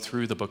we go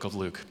through the book of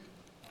Luke.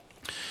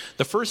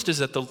 The first is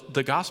that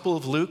the Gospel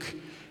of Luke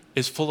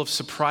is full of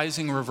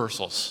surprising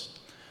reversals.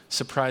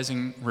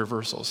 Surprising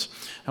reversals.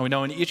 And we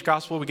know in each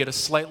gospel we get a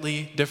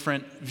slightly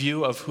different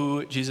view of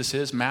who Jesus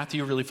is.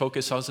 Matthew really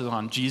focuses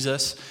on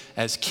Jesus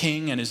as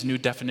king and his new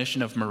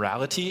definition of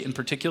morality in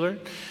particular.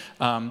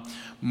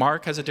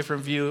 Mark has a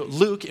different view.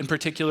 Luke in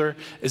particular,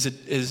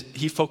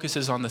 he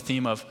focuses on the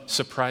theme of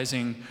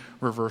surprising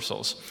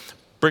reversals.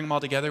 Bring them all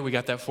together, we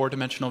got that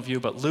four-dimensional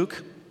view, but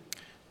Luke,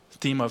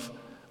 theme of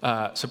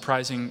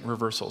surprising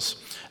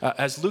reversals.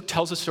 As Luke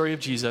tells the story of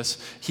Jesus,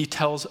 he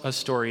tells a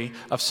story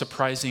of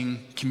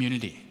surprising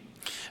community.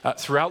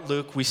 Throughout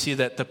Luke, we see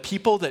that the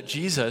people that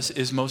Jesus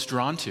is most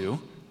drawn to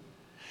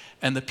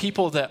and the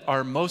people that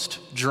are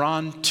most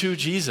drawn to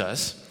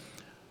Jesus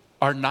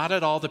are not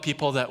at all the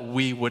people that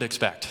we would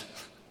expect.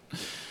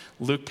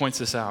 Luke points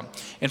this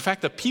out. In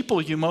fact, the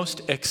people you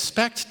most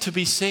expect to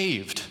be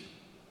saved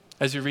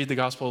as you read the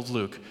Gospel of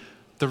Luke,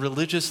 the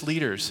religious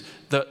leaders,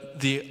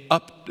 the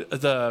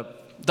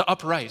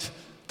upright,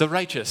 the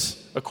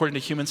righteous, according to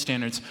human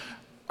standards,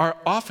 are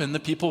often the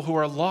people who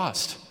are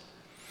lost.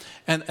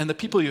 And the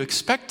people you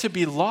expect to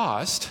be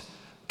lost,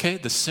 okay,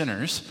 the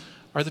sinners,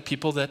 are the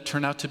people that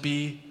turn out to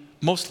be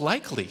most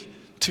likely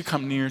to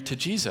come near to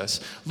Jesus.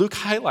 Luke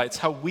highlights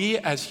how we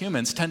as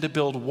humans tend to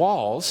build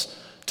walls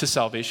to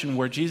salvation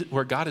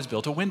where God has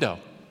built a window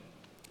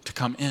to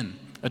come in,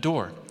 a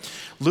door.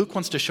 Luke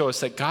wants to show us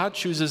that God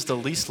chooses the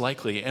least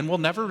likely, and we'll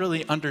never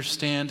really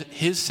understand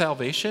his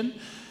salvation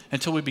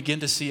until we begin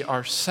to see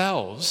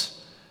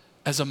ourselves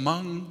as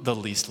among the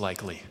least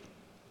likely.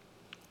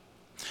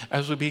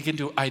 As we begin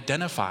to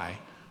identify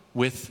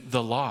with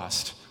the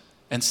lost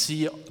and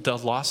see the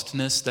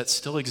lostness that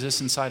still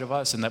exists inside of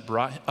us and that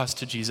brought us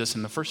to Jesus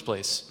in the first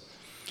place.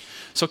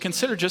 So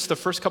consider just the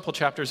first couple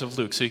chapters of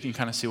Luke so you can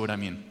kind of see what I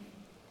mean.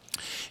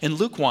 In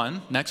Luke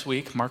 1, next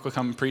week, Mark will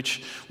come and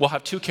preach, we'll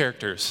have two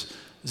characters,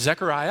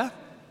 Zechariah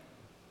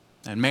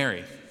and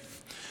Mary.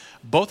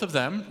 Both of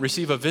them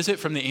receive a visit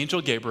from the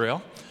angel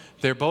Gabriel.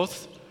 They're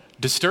both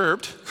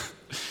disturbed,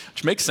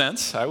 which makes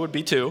sense. I would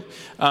be too.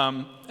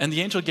 And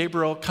the angel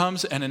Gabriel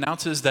comes and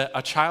announces that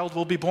a child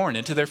will be born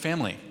into their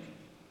family.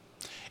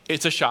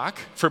 It's a shock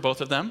for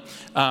both of them.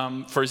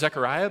 For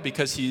Zechariah,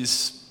 because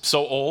he's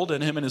so old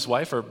and him and his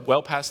wife are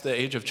well past the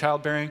age of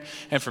childbearing.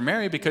 And for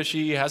Mary, because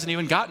she hasn't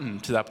even gotten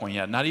to that point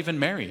yet, not even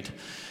married.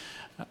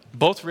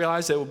 Both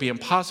realize that it would be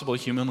impossible,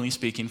 humanly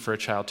speaking, for a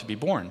child to be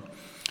born.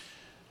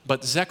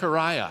 But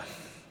Zechariah,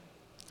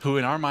 who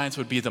in our minds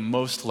would be the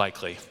most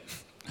likely,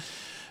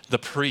 the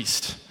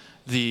priest,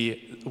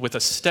 with a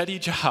steady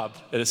job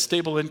and a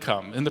stable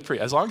income in the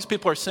priest. As long as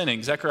people are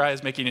sinning, Zechariah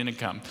is making an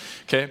income.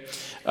 Okay,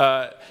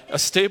 a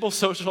stable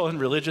social and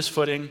religious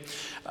footing.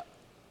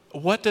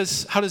 How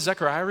does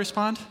Zechariah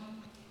respond?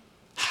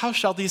 How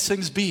shall these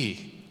things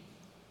be?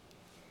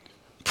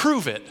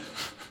 Prove it.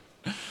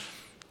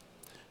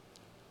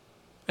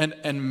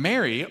 And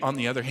Mary, on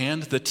the other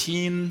hand, the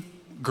teen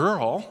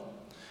girl,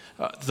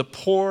 the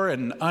poor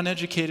and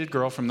uneducated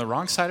girl from the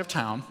wrong side of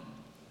town,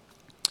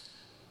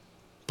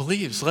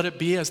 believes, let it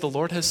be as the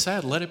Lord has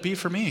said, let it be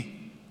for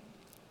me.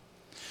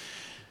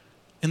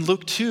 In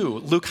Luke 2,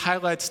 Luke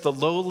highlights the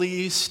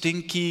lowly,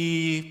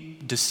 stinky,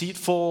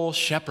 deceitful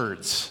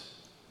shepherds.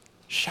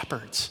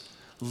 Shepherds,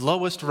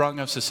 lowest rung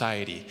of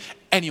society.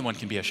 Anyone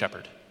can be a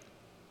shepherd.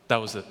 That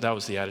was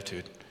the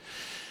attitude.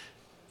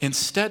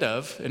 Instead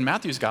of, in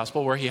Matthew's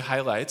gospel, where he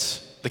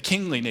highlights the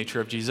kingly nature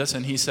of Jesus,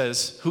 and he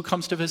says, who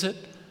comes to visit?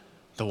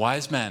 The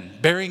wise men,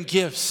 bearing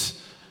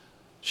gifts,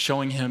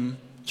 showing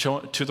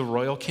to the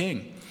royal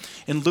king.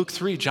 In Luke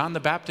 3, John the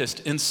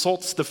Baptist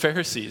insults the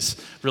Pharisees,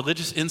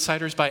 religious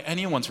insiders by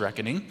anyone's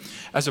reckoning,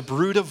 as a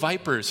brood of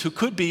vipers who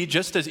could be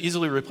just as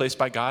easily replaced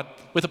by God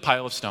with a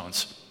pile of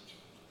stones.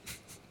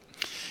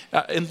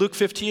 In Luke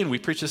 15, we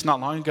preached this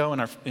not long ago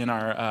in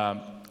our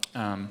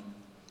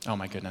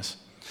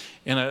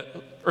in an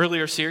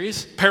earlier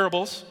series,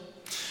 Parable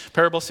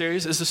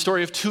series, is the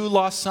story of two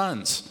lost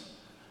sons.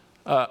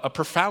 A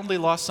profoundly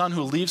lost son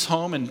who leaves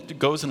home and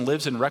goes and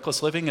lives in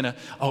reckless living, and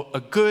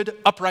a good,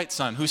 upright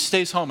son who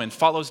stays home and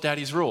follows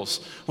daddy's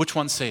rules. Which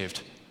one's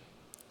saved?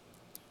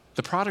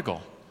 The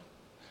prodigal.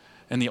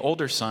 And the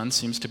older son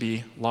seems to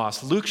be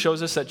lost. Luke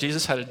shows us that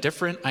Jesus had a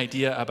different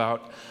idea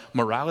about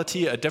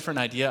morality, a different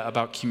idea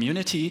about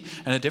community,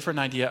 and a different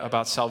idea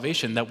about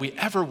salvation that we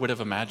ever would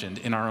have imagined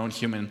in our own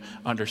human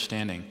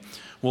understanding.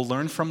 We'll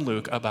learn from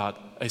Luke about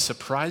a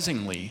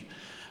surprisingly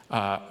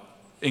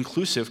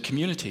inclusive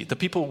community. The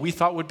people we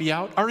thought would be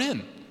out are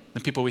in.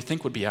 The people we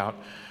think would be out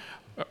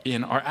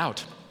are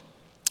out.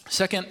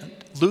 Second,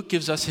 Luke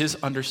gives us his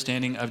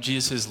understanding of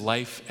Jesus'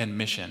 life and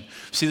mission.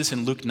 We see this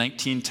in Luke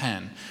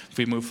 19:10, if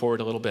we move forward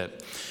a little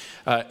bit.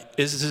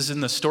 This is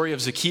in the story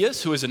of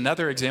Zacchaeus, who is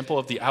another example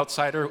of the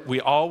outsider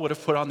we all would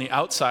have put on the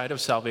outside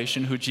of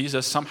salvation, who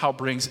Jesus somehow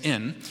brings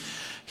in.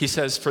 He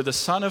says, "For the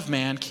Son of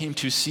Man came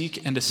to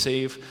seek and to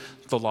save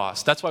the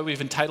lost." That's why we've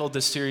entitled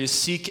this series,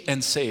 Seek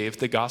and Save,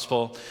 the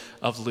Gospel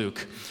of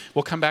Luke.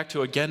 We'll come back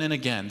to again and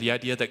again the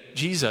idea that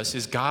Jesus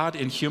is God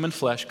in human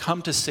flesh,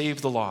 come to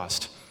save the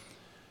lost.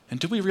 And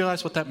do we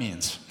realize what that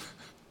means?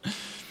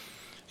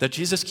 That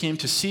Jesus came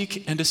to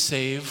seek and to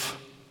save.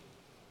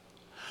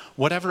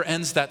 Whatever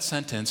ends that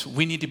sentence,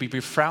 we need to be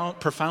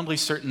profoundly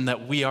certain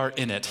that we are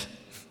in it.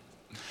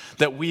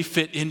 That we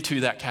fit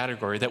into that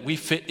category, that we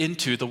fit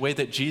into the way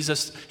that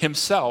Jesus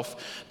himself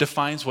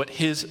defines what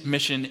his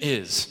mission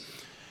is.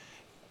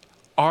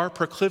 Our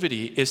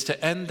proclivity is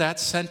to end that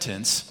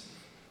sentence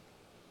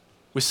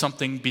with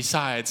something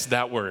besides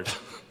that word.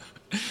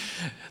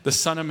 The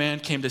Son of Man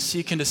came to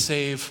seek and to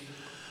save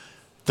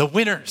the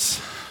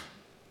winners,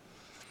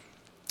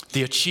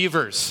 the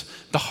achievers,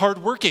 the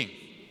hardworking,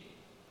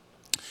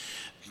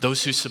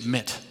 those who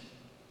submit,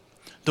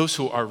 those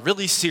who are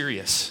really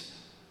serious,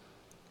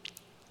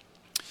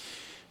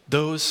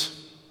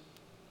 those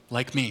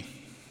like me.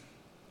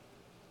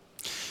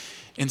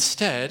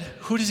 Instead,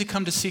 who does he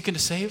come to seek and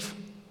to save?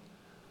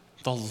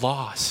 The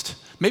lost.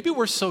 Maybe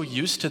we're so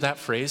used to that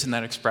phrase and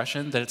that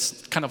expression that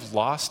it's kind of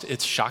lost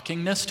its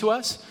shockingness to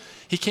us.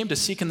 He came to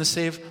seek and to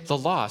save the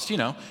lost. You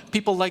know,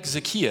 people like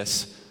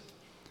Zacchaeus,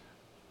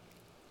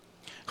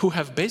 who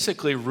have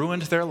basically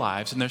ruined their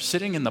lives, and they're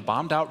sitting in the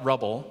bombed out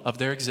rubble of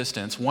their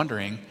existence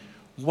wondering,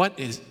 what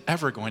is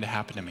ever going to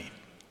happen to me?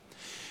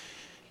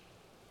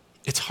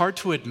 It's hard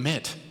to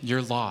admit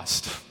you're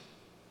lost.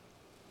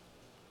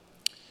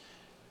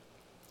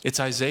 It's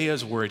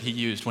Isaiah's word he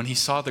used when he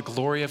saw the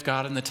glory of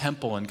God in the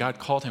temple and God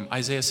called him.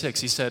 Isaiah 6,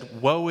 he said,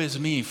 "Woe is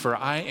me, for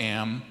I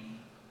am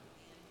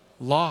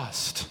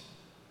lost."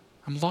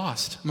 I'm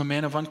lost. I'm a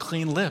man of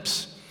unclean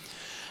lips.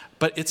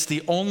 But it's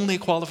the only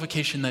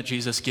qualification that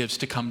Jesus gives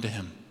to come to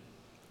him.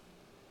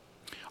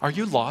 Are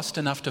you lost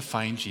enough to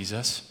find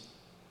Jesus?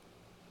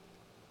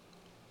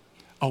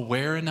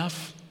 Aware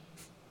enough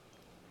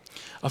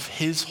of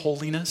his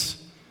holiness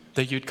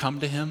that you'd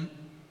come to him?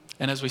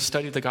 And as we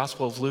study the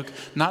Gospel of Luke,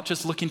 not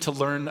just looking to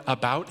learn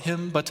about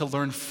him, but to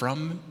learn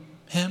from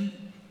him?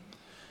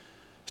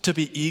 To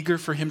be eager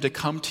for him to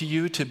come to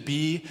you, to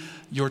be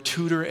your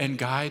tutor and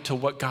guide to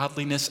what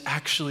godliness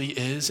actually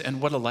is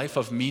and what a life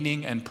of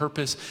meaning and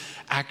purpose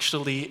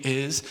actually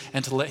is,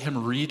 and to let him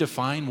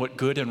redefine what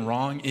good and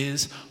wrong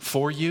is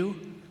for you?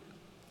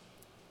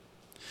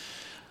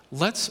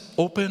 Let's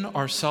open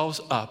ourselves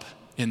up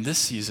in this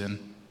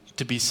season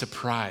to be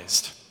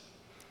surprised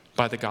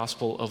by the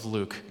Gospel of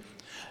Luke.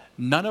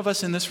 None of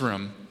us in this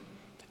room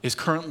is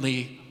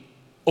currently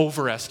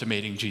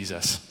overestimating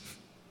Jesus.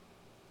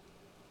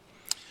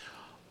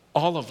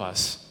 All of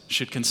us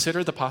should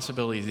consider the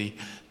possibility,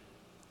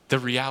 the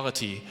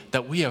reality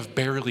that we have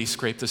barely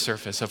scraped the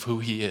surface of who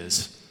he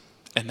is.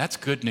 And that's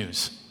good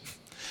news.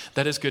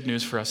 That is good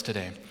news for us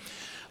today.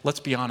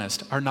 Let's be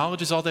honest. Our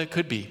knowledge is all that it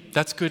could be.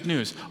 That's good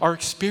news. Our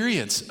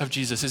experience of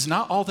Jesus is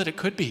not all that it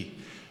could be.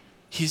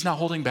 He's not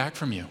holding back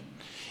from you.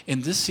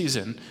 In this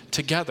season,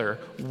 together,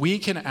 we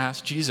can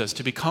ask Jesus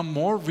to become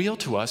more real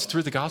to us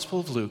through the Gospel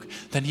of Luke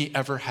than he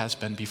ever has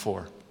been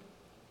before.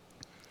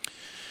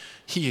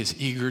 He is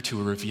eager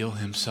to reveal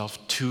himself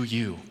to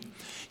you.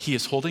 He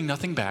is holding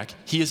nothing back.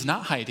 He is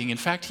not hiding. In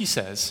fact, he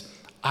says,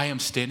 "I am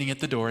standing at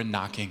the door and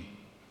knocking."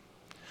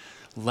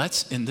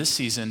 Let's, in this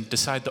season,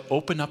 decide to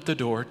open up the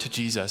door to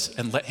Jesus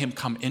and let him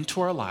come into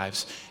our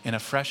lives in a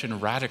fresh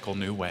and radical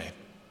new way.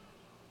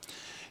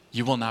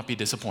 You will not be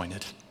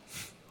disappointed.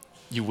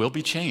 You will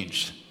be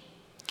changed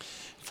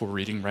if we're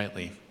reading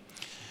rightly.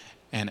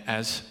 And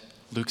as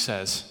Luke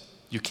says,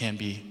 you can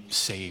be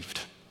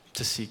saved,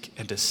 to seek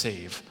and to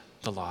save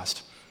the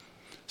lost.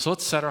 So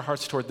let's set our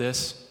hearts toward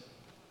this,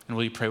 and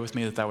will you pray with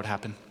me that that would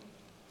happen?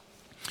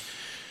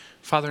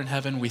 Father in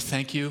heaven, we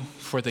thank you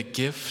for the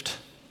gift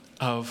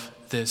of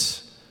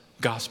this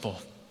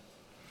gospel.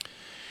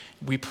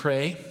 We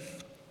pray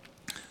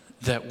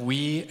that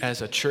we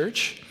as a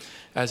church,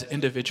 as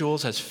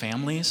individuals, as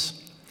families,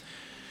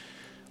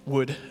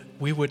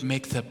 we would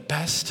make the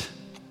best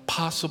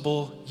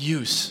possible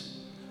use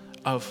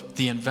of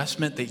the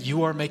investment that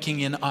you are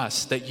making in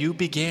us, that you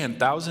began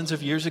thousands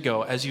of years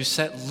ago as you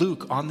set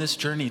Luke on this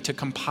journey to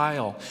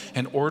compile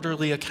an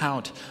orderly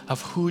account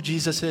of who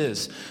Jesus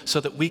is so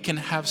that we can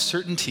have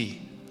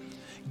certainty.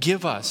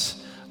 Give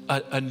us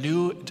a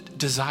new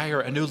desire,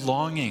 a new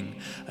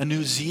longing, a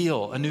new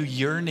zeal, a new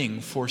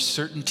yearning for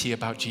certainty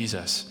about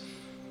Jesus.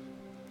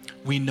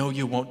 We know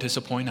you won't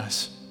disappoint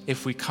us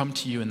if we come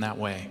to you in that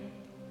way.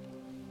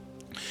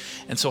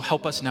 And so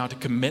help us now to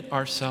commit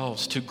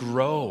ourselves to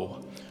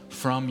grow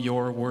from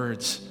your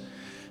words,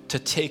 to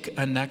take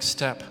a next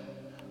step,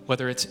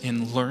 whether it's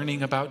in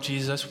learning about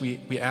Jesus,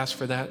 we ask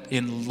for that,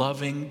 in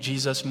loving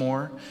Jesus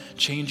more,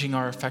 changing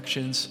our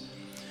affections,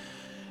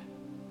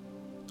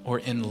 or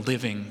in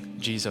living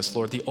Jesus.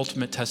 Lord, the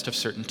ultimate test of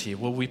certainty,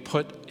 will we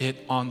put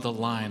it on the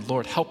line?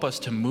 Lord, help us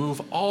to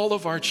move all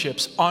of our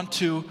chips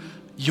onto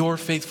your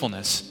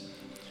faithfulness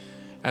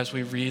as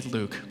we read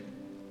Luke.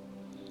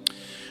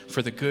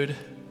 For the good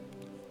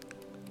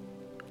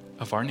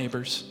of our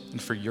neighbors and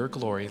for your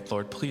glory,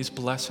 Lord, please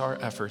bless our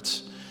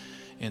efforts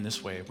in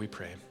this way, we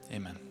pray.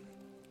 Amen.